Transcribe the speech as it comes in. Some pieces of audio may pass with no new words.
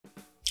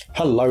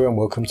Hello and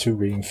welcome to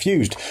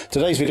Reinfused.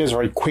 Today's video is a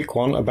very quick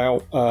one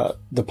about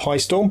the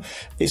PiStorm.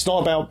 It's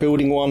not about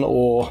building one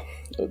or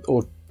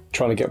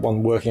trying to get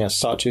one working as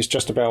such. It's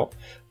just about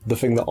the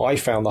thing that I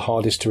found the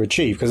hardest to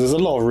achieve, because there's a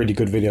lot of really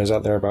good videos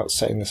out there about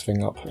setting this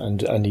thing up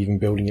and even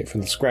building it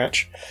from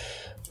scratch.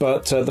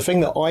 But the thing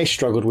that I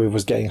struggled with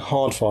was getting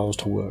hard files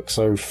to work,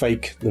 so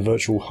fake the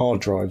virtual hard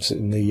drives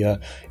in the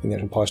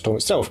actual PiStorm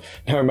itself.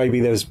 Now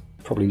maybe there's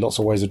probably lots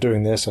of ways of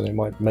doing this, and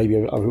maybe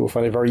other people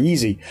find it very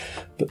easy,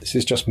 but this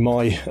is just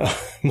my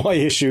my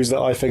issues that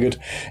I figured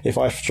if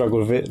I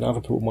struggled with it, and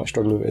other people might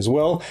struggle with it as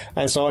well.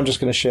 And so I'm just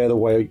going to share the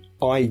way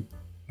I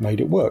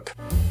made it work.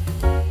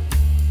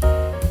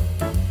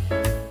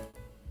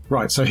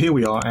 Right, so here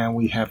we are, and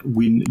we have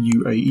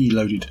WinUAE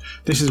loaded.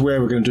 This is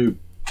where we're going to do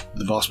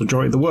the vast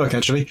majority of the work,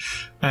 actually,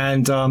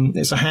 and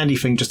it's a handy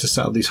thing just to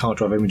set up these hard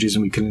drive images,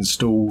 and we can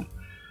install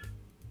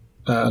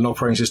an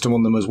operating system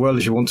on them as well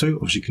if you want to.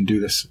 Obviously you can do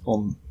this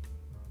on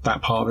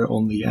that part of it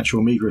on the actual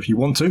Amiga if you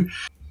want to.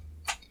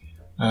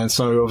 And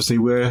so obviously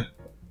we're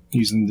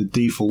using the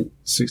default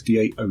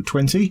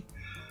 68020.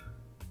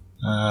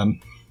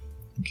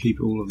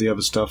 Keep all of the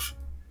other stuff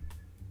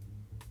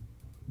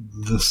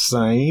the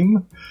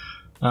same.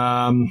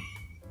 For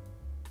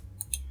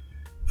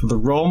the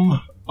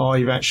ROM,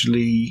 I've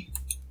actually,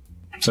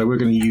 so we're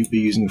going to be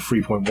using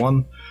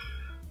 3.1.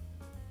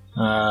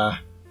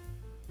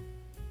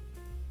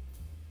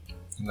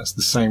 And that's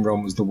the same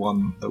ROM as the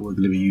one that we're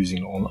going to be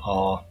using on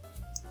our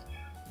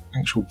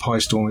actual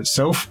PiStorm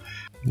itself.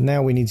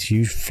 Now we need to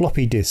use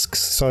floppy disks.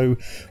 So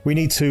we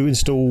need to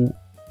install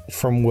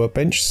from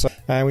Workbench,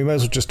 and we may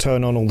as well just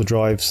turn on all the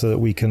drives so that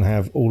we can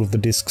have all of the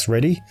disks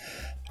ready.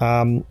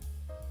 We've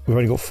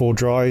only got 4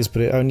 drives,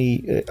 but it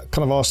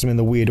kind of asks them in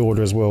the weird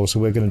order as well.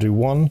 So we're going to do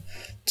 1,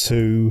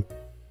 2,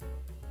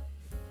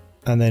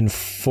 and then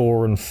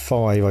 4 and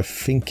 5, I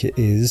think it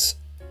is.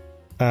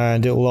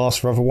 And it'll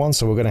ask for other ones,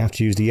 so we're going to have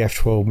to use the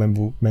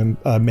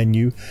F12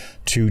 menu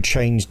to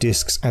change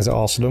disks as it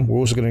asks for them. We're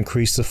also going to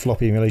increase the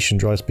floppy emulation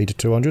drive speed to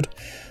 200,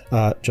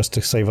 just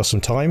to save us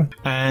some time.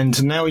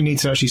 And now we need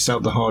to actually set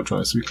up the hard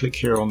drives. So we click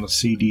here on the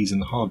CDs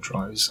and the hard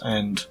drives,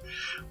 and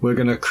we're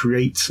going to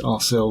create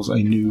ourselves a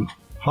new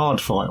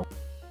hard file.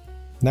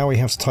 Now we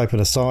have to type in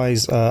a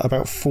size,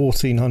 about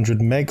 1400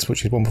 megs,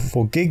 which is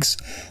 1.4 gigs.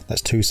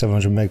 That's 2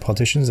 700 meg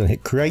partitions, and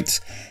hit create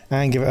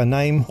and give it a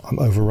name. I'm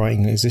overwriting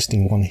an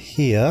existing one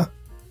here,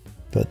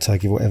 but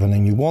give whatever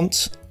name you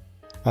want.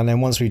 And then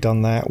once we've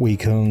done that, we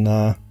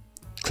can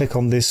click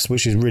on this,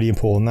 which is really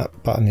important.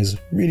 That button is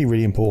really,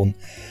 really important.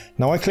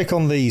 Now I click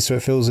on these so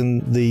it fills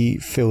in the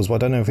fields, but I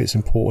don't know if it's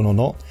important or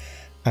not.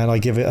 And I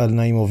give it a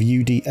name of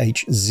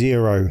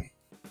UDH0.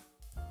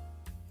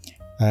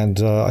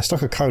 And I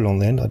stuck a colon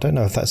then. I don't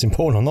know if that's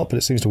important or not, but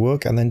it seems to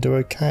work, and then do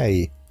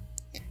OK.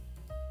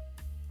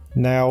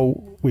 Now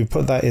we've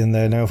put that in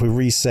there. Now if we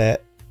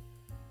reset,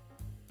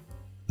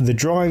 the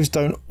drives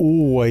don't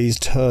always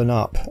turn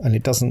up, and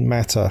it doesn't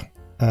matter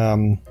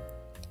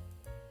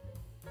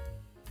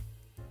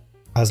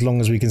as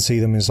long as we can see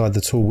them inside the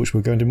tool, which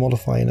we're going to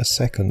modify in a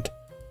second.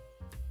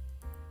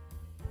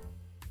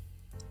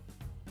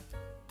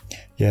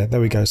 Yeah, there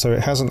we go. So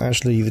it hasn't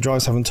actually, the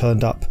drives haven't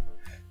turned up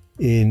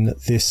in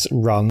this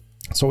run.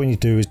 So what we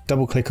need to do is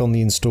double click on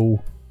the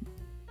install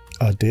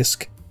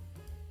disk,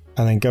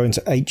 and then go into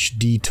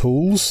HD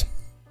tools,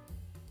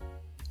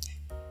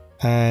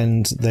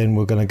 and then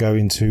we're going to go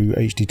into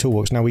HD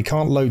Toolbox. Now we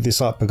can't load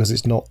this up because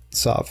it's not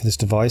set up for this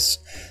device,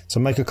 so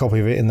make a copy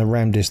of it in the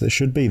RAM disk that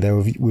should be there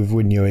with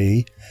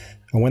WinUAE,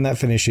 and when that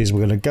finishes we're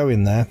going to go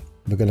in there,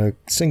 we're going to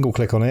single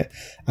click on it,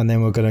 and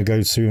then we're going to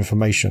go to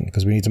information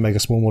because we need to make a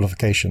small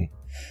modification.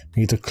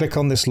 We need to click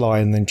on this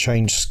line and then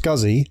change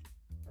SCSI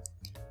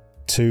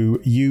to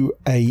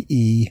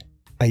UAEHF.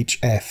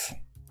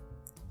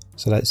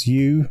 So that's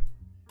UAEHF,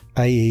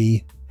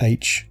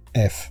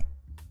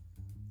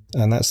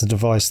 and that's the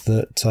device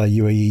that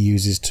UAE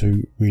uses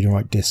to read and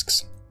write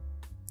disks.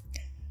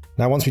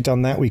 Now once we've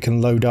done that, we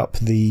can load up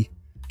the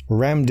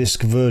RAM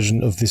disk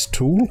version of this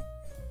tool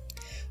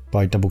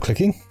by double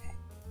clicking,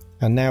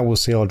 and now we'll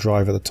see our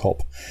drive at the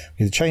top.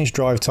 We need to change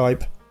drive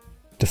type,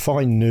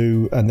 define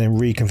new, and then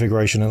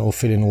reconfiguration, and it'll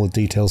fill in all the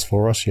details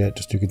for us. Yeah,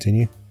 just to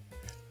continue.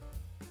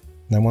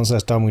 Then once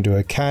that's done, we do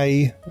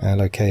OK,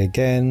 and OK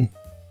again.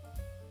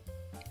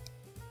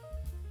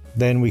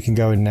 Then we can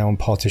go in now and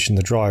partition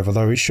the drive,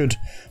 although it should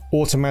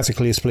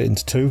automatically split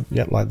into 2,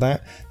 yep, like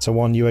that. So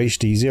one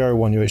UHD0,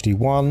 one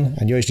UHD1,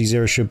 and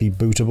UHD0 should be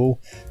bootable.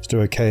 Let's do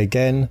OK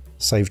again,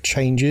 save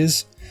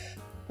changes,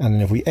 and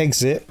then if we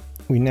exit,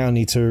 we now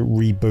need to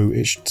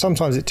reboot.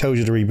 Sometimes it tells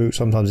you to reboot,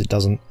 sometimes it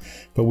doesn't,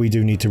 but we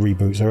do need to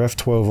reboot. So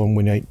F12 on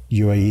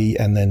WinUAE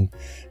and then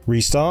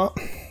restart.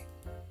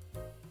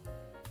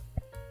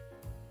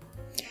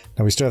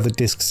 Now we still have the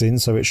disks in,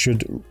 so it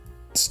should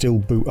still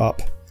boot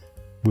up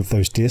with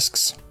those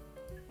disks.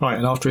 Right,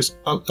 and after it's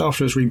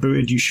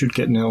rebooted, you should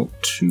get now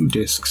 2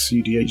 disks,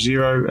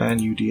 UDH0 and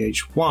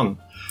UDH1.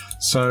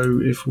 So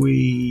if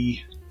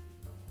we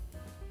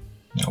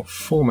now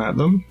format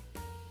them,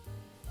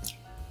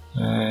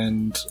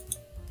 and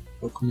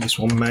we'll call this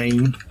one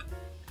main,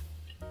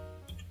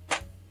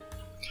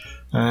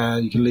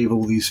 You can leave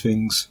all these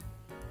things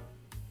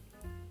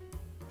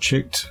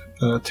ticked,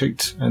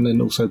 and then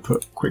also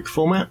put quick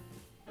format.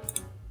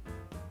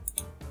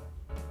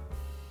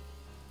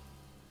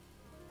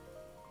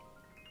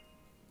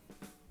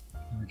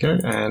 There we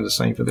go, and the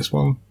same for this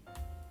one.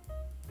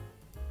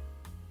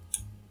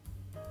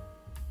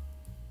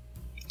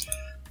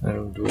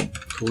 And we'll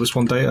call this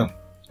one data.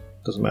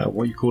 Doesn't matter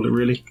what you call it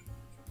really.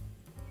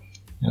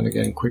 And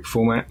again, quick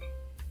format.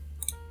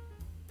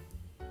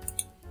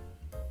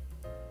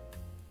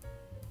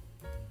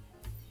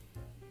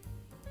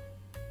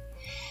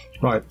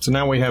 Right, so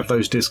now we have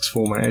those disks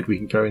formatted, we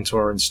can go into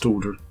our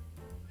installed.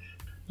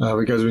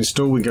 We go to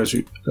install, we go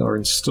to our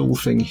install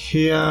thing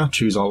here,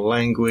 choose our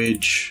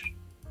language.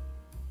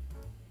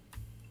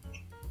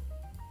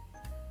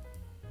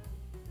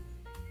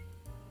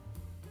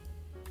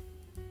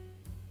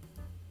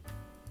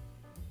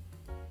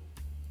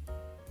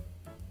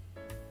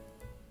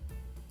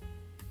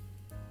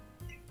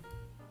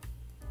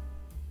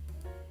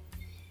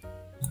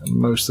 And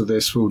most of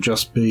this will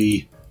just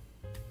be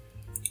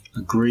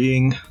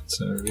agreeing,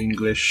 so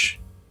English,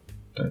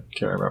 don't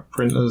care about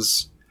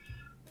printers,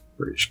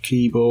 British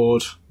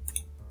keyboard,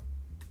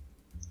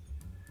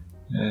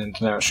 and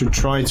now it should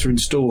try to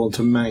install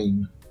onto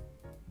main.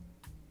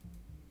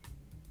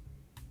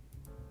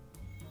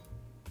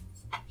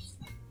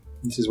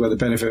 This is where the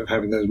benefit of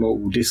having those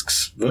multiple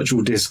disks,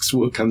 virtual disks,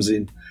 comes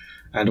in,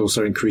 and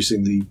also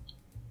increasing the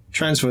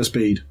transfer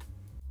speed.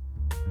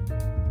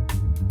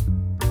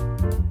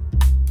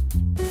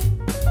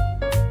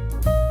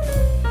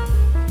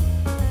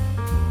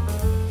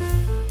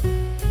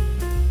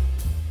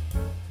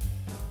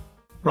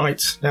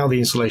 Right, now the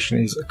installation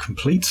is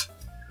complete.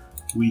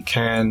 We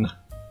can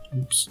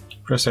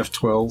press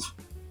F12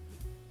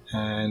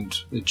 and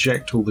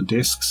eject all the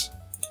disks.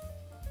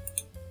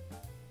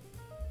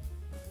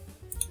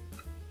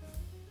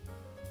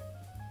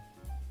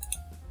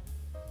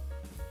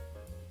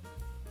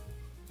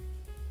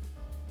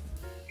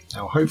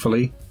 Now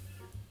hopefully,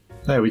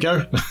 there we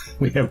go,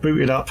 we have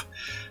booted up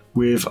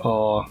with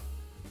our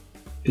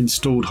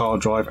installed hard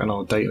drive and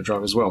our data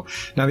drive as well.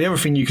 Now the other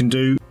thing you can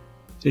do,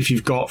 if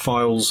you've got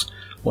files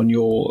on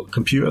your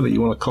computer that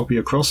you want to copy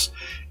across,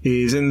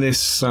 is in this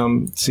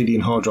CD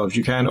and hard drives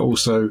you can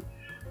also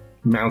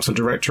mount a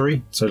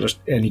directory, so just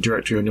any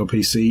directory on your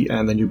PC,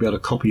 and then you'll be able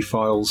to copy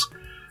files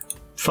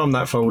from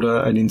that folder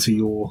and into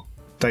your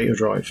data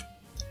drive.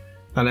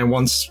 And then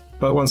once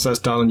that's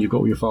done and you've got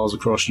all your files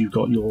across, you've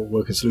got your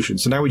working solution.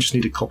 So now we just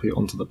need to copy it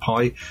onto the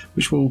Pi,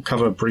 which we'll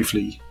cover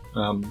briefly,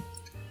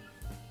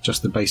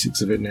 just the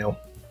basics of it now.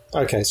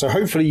 Okay, so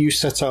hopefully you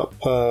set up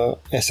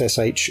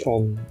SSH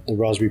on the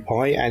Raspberry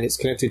Pi and it's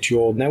connected to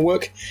your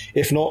network.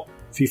 If not,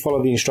 if you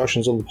follow the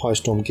instructions on the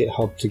PiStorm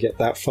GitHub to get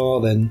that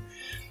far, then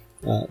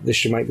this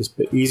should make this a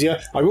bit easier.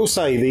 I will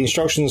say the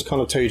instructions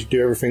kind of tell you to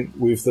do everything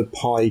with the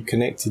Pi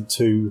connected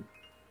to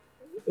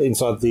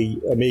inside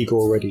the Amiga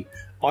already.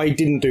 I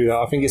didn't do that.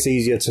 I think it's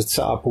easier to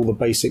set up all the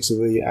basics of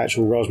the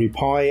actual Raspberry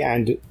Pi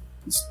and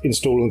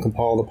install and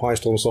compile the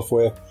PiStorm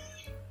software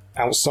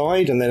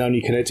outside, and then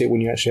only connect it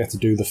when you actually have to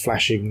do the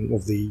flashing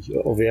of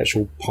the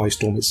actual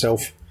PiStorm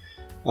itself.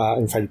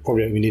 In fact, you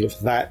probably don't even need it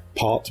for that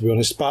part, to be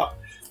honest, but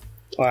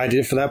I did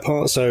it for that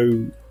part,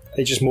 so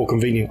it's just more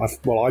convenient.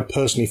 Well, I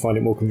personally find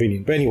it more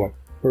convenient. But anyway,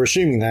 we're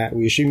assuming that.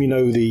 We assume you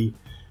know the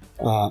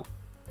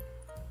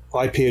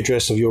IP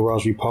address of your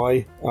Raspberry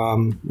Pi.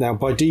 Now,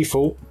 by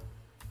default,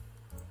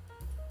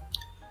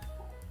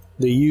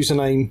 the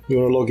username you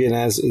want to log in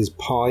as is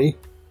Pi,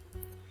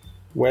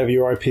 wherever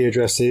your IP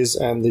address is,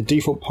 and the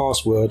default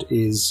password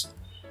is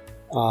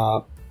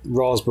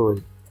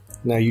Raspberry.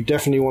 Now you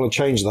definitely want to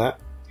change that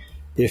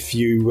if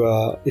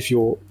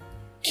you're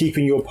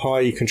keeping your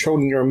Pi,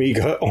 controlling your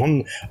Amiga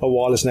on a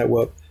wireless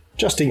network,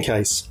 just in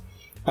case.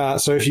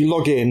 So if you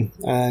log in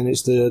and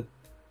it's the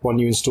one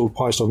you installed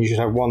PiStorm, you should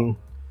have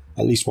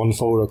at least one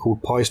folder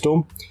called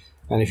PiStorm,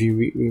 and if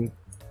you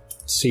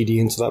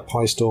CD into that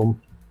PiStorm,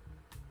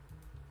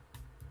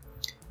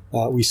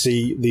 we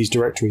see these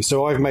directories.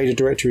 So I've made a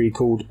directory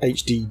called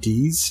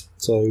HDDs,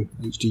 so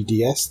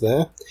HDDS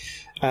there,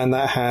 and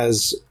that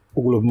has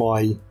all of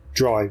my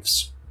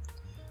drives.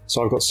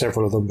 So I've got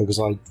several of them because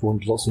I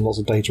want lots and lots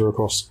of data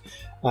across.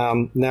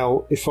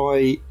 Now, if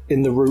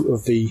in the root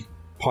of the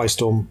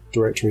PiStorm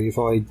directory, if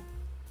I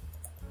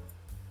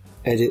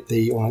edit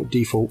the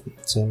default,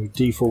 so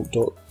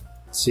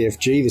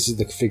default.cfg, this is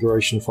the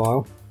configuration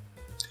file.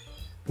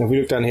 Now, if we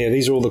look down here,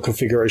 these are all the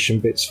configuration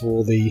bits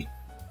for the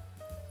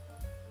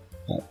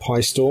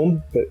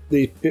PiStorm, but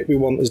the bit we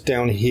want is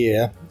down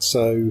here.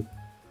 So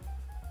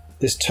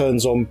this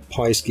turns on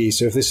PiSkey.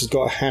 So if this has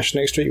got a hash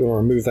next to it, you want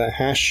to remove that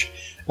hash,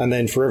 and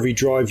then for every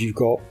drive you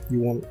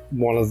want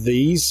one of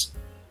these,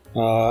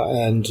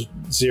 and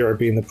 0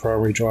 being the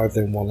primary drive,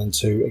 then 1 and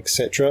 2,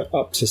 etc.,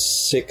 up to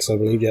 6, I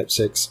believe. Yep,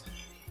 6.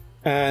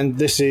 And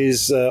this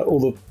is all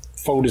the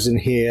folders in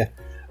here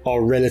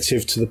are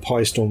relative to the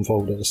PiStorm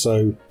folder.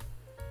 So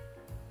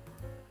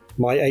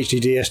my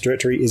HDDS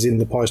directory is in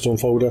the PiStorm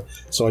folder,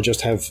 so I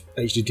just have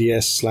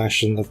HDDS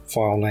 / and the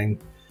file name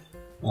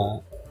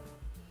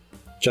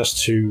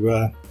just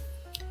to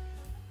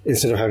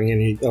instead of having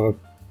any other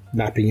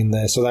mapping in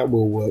there, so that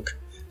will work.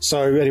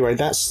 So anyway,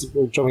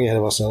 we're jumping ahead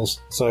of ourselves.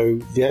 So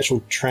the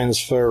actual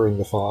transferring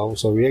the file,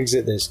 so we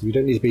exit this. We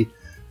don't need to be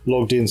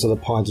logged into the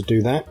Pi to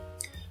do that.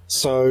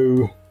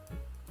 So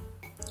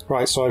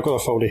right, so I've got a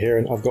folder here,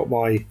 and I've got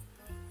my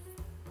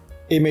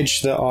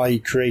image that I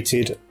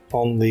created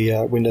on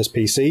the Windows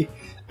PC,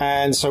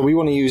 and so we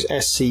want to use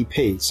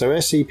SCP. So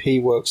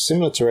SCP works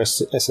similar to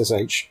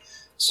SSH.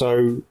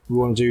 So we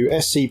want to do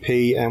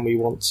SCP, and we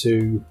want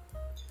to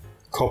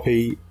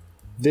copy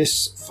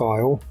this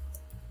file.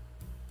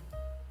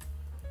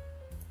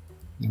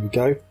 There we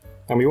go.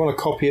 And we want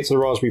to copy it to the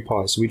Raspberry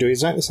Pi. So we do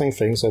exactly the same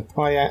thing. So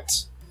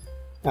piat,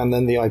 and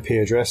then the IP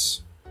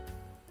address,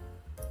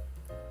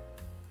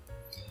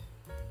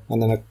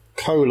 and then a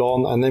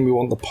colon, and then we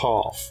want the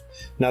path.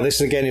 Now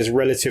this again is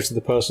relative to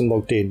the person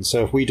logged in.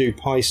 So if we do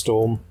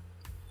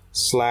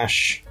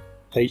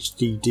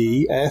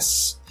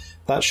PiStorm/HDDS,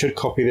 that should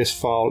copy this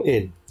file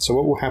in. So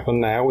what will happen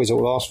now is it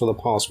will ask for the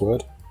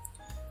password,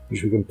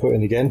 which we can put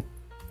in again,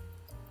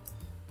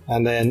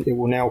 and then it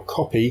will now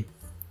copy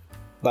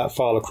that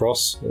file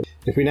across.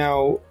 If we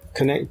now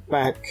connect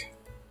back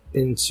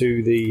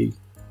into the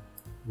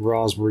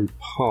Raspberry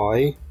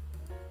Pi,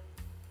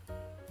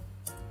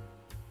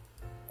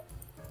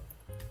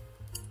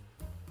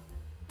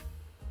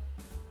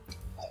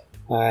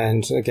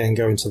 and again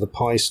go into the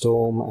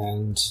PiStorm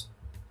and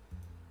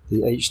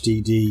the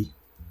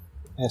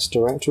HDDS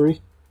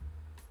directory.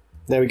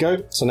 There we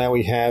go. So now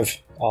we have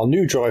our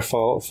new drive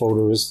file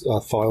is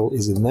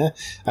in there.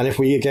 And if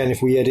we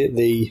edit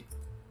the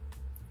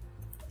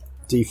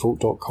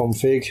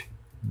default.config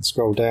and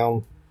scroll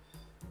down,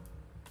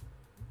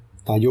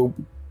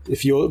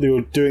 if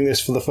you're doing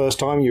this for the first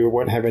time, you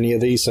won't have any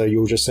of these, so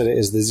you'll just set it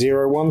as the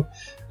 0 one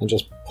and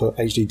just put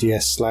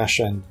HDDS/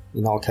 and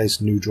in our case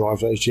new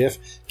drive.hdf.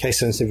 Case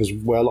sensitive as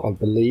well, I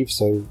believe,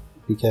 so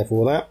be careful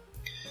with that.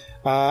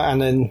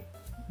 And then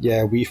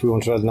yeah, if we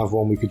want to add another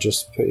one, we could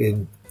just put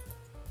in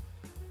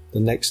the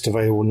next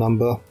available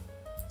number,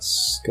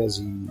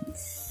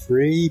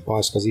 SCSI3, by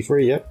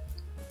SCSI3, yep.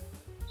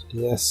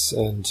 Yes,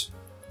 and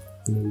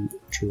new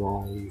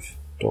drive.hdf.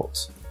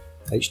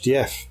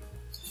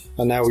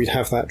 And now we'd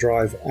have that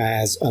drive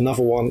as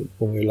another one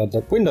when we load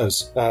up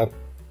Windows.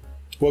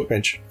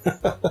 Workbench.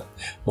 Not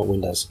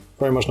Windows.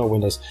 Very much not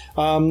Windows.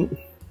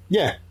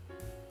 Yeah.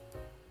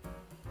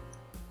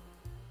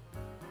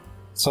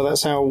 So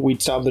that's how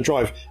we'd set up the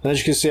drive. And as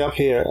you can see up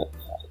here,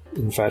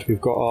 in fact, we've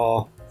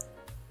got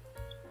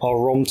our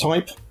ROM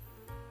type.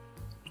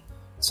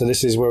 So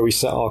this is where we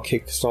set our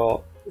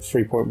Kickstart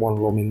 3.1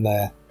 ROM in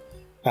there.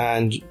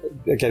 And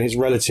again, it's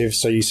relative,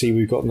 so you see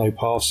we've got no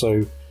path,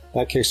 so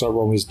that Kickstart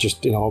ROM is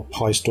just in our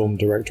PiStorm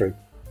directory.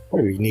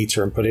 Probably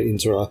neater and put it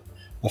into a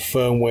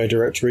firmware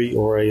directory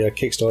or a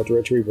Kickstart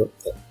directory, but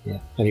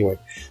yeah, anyway.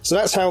 So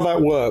that's how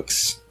that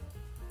works.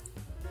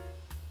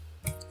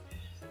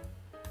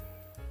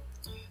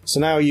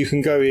 So now you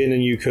can go in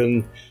and you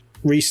can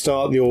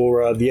restart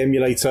your the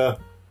emulator.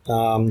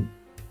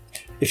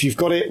 If you've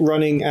got it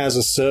running as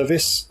a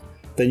service,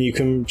 then you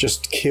can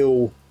just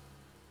kill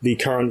the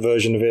current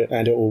version of it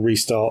and it will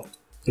restart.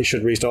 It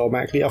should restart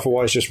automatically.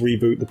 Otherwise, just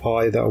reboot the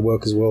Pi. That'll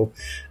work as well.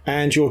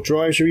 And your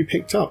drive should be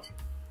picked up.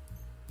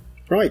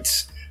 Right,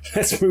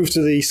 let's move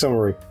to the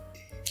summary.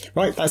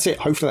 Right, that's it.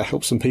 Hopefully that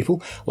helps some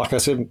people. Like I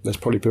said, there's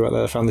probably people out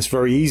there that found this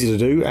very easy to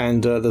do,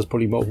 and there's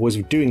probably multiple ways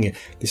of doing it.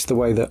 This is the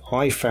way that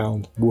I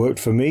found worked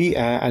for me,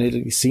 and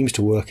it seems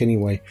to work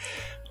anyway.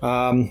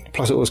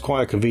 Plus it was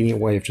quite a convenient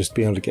way of just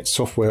being able to get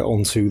software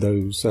onto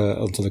those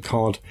onto the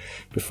card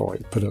before I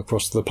put it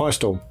across to the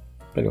PiStorm.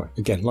 Anyway,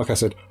 again, like I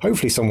said,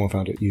 hopefully someone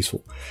found it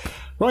useful.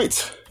 Right,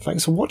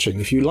 thanks for watching.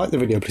 If you liked the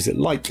video, please hit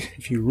like.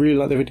 If you really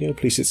liked the video,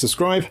 please hit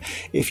subscribe.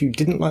 If you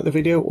didn't like the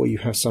video or you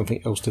have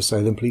something else to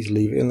say, then please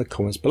leave it in the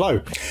comments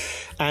below.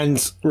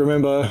 And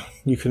remember,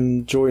 you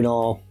can join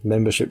our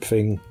membership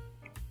thing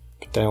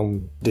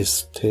down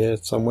this tier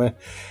somewhere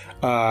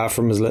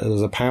from as little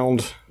as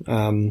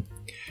 £1,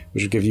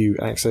 which will give you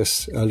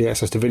early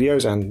access to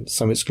videos and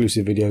some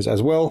exclusive videos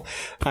as well.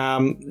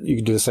 You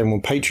can do the same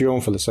on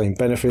Patreon for the same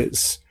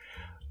benefits.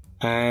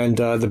 And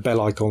the bell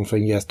icon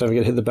thing, yes, don't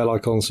forget to hit the bell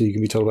icon so you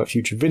can be told about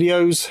future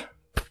videos.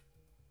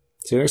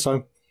 See you next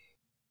time.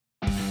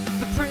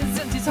 The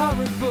present is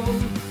horrible,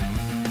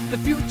 the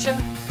future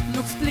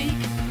looks bleak.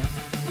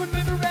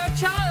 Remember our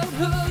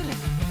childhood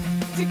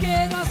to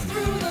get us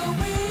through the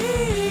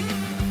week.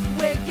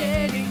 We're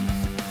getting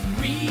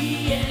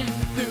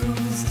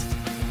re-enthused,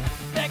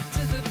 back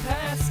to the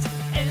past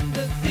and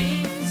the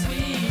things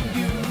we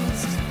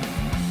used.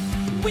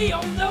 We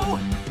all know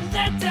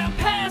that our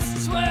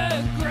pasts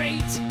were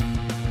great,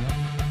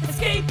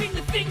 escaping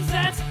the things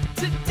that